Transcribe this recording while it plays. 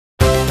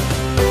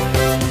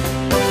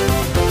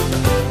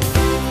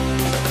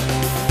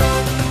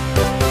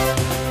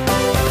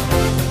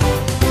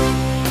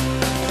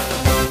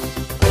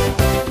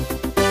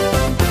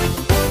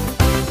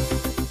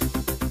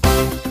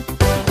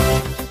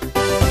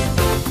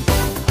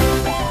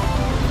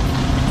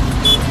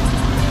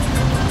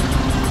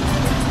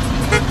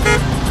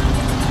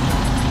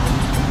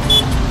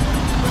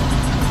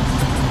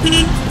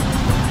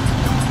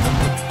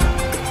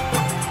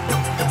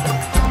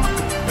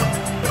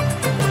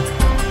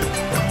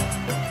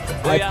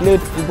I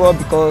played football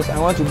because I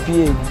want to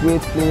be a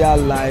great player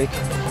like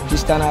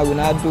Cristiano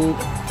Ronaldo,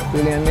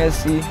 Lionel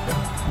Messi,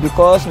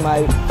 because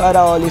my father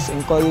always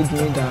encouraged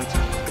me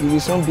that you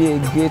will soon be a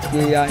great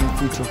player in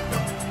future.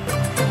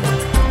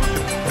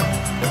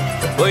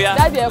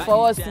 Dájú ẹ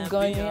fọwọ́ sí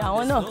gan ni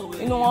àwọn náà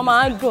inú wọn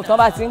máa ń dùn tán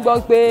bá ti ń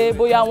gbọ́ pé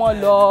bóyá wọ́n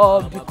lọ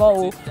bìkan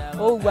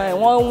o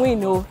wọ́n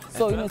win o,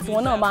 so inú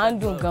tiwọn náà máa ń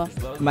dùn gan.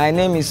 My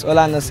name is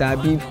Olanose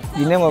Habib.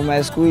 The name of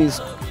my school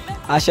is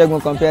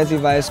Asegun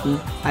Comprehensive High School.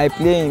 I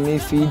play in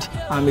midfield.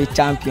 I'm a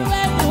champion.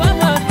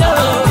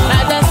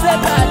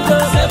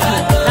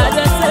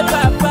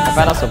 My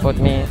father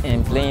supported me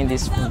in playing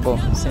this football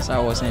since I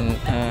was in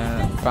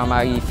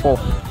primary 4.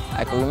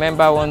 I can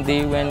remember one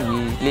day when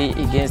we played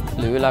against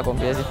Loyola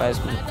Comprehensive High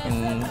School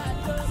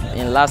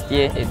in last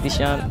year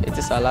edition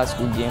Etisalat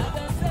school game.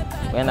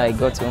 When I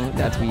got home,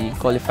 that we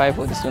qualified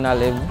for the senior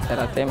level, that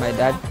I tell my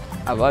dad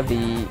about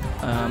the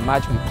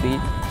match we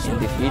played in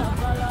the field,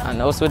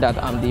 and also that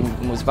I'm the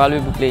most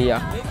valuable player.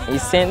 He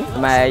sent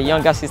my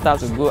younger sister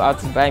to go out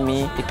to buy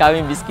me a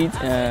carving biscuit,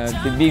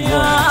 the big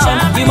one.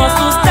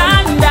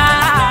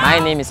 My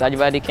name is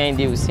Ajibade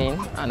Kehinde Hussein,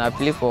 and I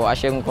play for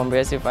Asegun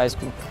Comprehensive High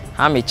School.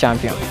 I'm a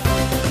champion.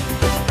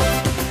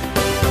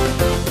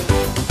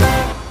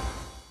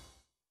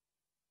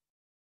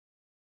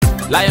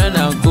 Lion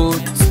and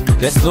goat,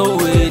 there's no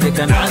way they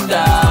can hang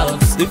out.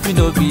 If you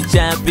no be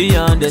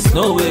champion, there's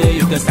no way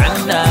you can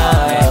stand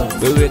out.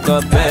 We wake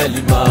up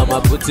early, mama,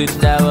 put it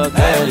down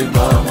early,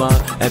 mama.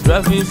 And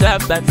trophies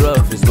after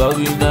trophies, but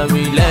we not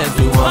relent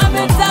to one.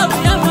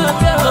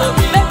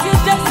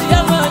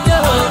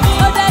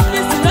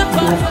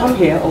 I've come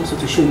here also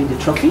to show you the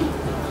trophy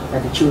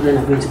that the children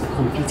are going to be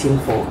competing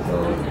for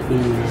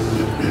in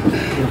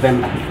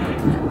November.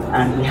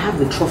 And we have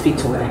the trophy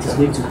tour that is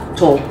going to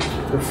tour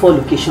the 4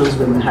 locations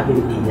where we're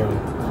having the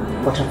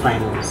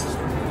quarterfinals.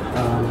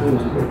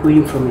 We're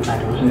going from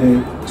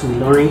Ibadan to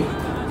Ilorin,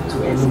 to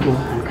Enugu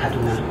and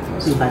Kaduna.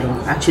 So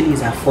Ibadan actually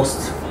is our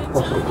first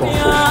port of call.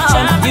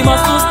 You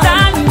must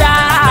stand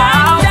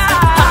out.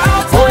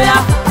 Oh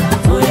yeah,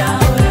 oh yeah,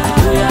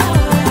 oh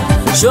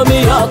yeah. Show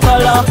me your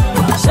color.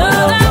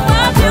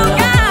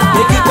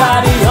 Make it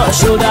carry your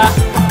shoulder.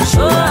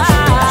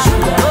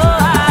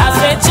 As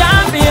a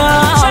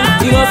champion,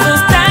 you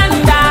must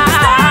stand out.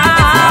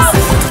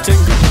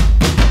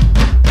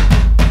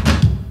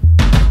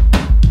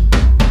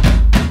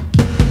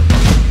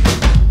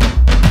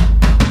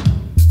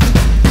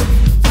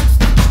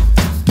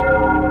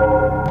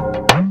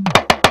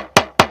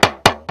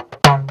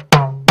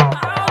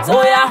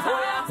 Oh yeah,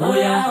 oh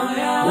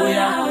yeah, oh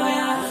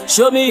yeah.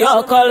 Show me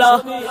your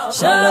color.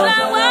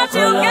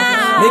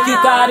 Make it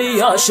carry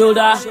your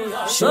shoulder.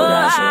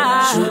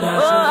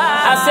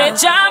 As a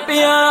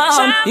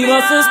champion, you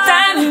must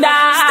stand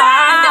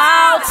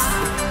out.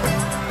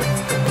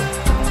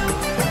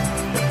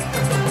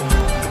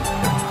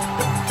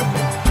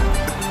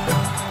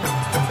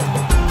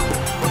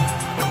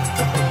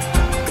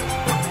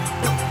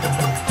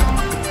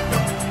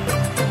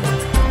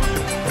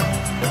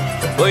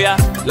 Oh yeah,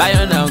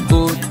 lion and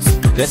goat,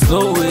 there's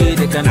no way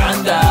they can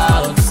hang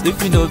out.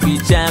 If you no be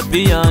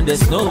champion,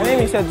 there's no way. My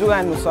name is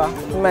Etisalat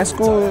Nusa. In my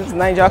school,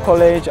 Niger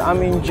College,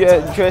 I'm in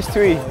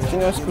GS3,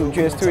 junior school,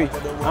 GS3.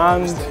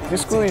 And the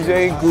school is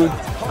very good,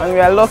 and we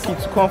are lucky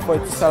to come for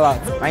Etisalat.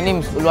 My name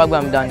is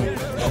Oluwagbam Dani.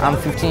 I'm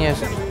 15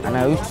 years old, and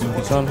I wish to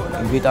become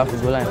a greater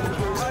footballer.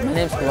 My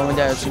name is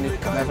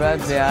Etisalat. My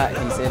brother there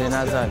is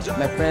Etisalat.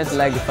 My parents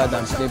like the fact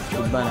that I play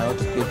football and I want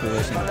to play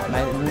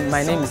professional.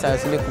 My name is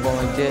Etisalat.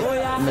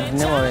 The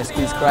name of my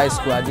school is Christ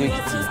School at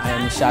Ekiti. I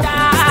am a champion.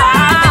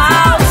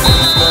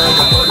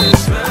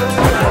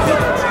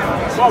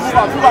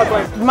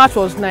 The match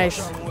was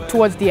nice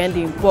towards the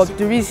ending, but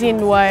the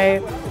reason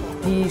why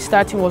the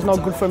starting was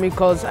not good for me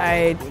because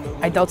I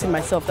doubted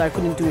myself that I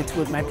couldn't do it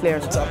with my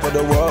players.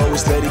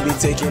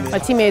 My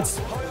teammates,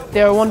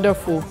 they're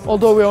wonderful.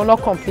 Although we're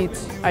not complete,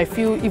 I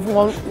feel even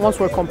once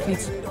we're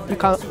complete,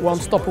 we're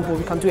unstoppable,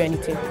 we can do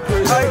anything.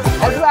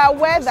 As we are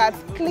aware that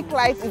Click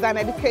Light is an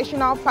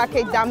educational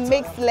package that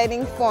makes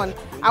learning fun.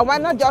 And we're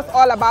not just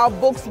all about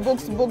books.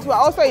 We're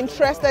also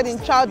interested in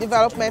child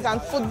development,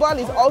 and football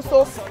is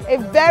also a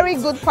very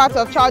good part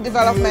of child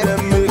development.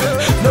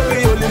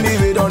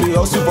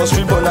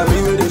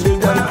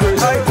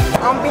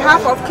 On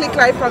behalf of Click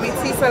Light from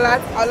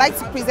Etisalat, I'd like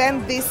to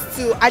present this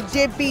to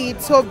Ajebi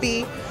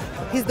Toby.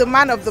 He's the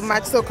man of the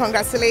match, so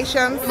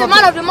congratulations. The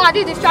man of the match,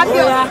 he's the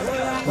champion.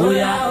 Oh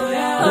yeah, oh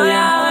yeah, oh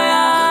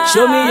yeah.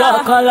 Show me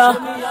your color.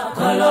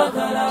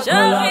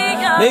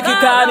 Make it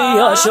carry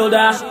your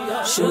shoulder.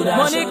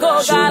 Money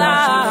go gala.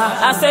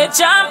 As a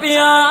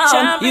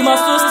champion, you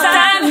must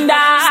stand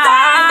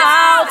out.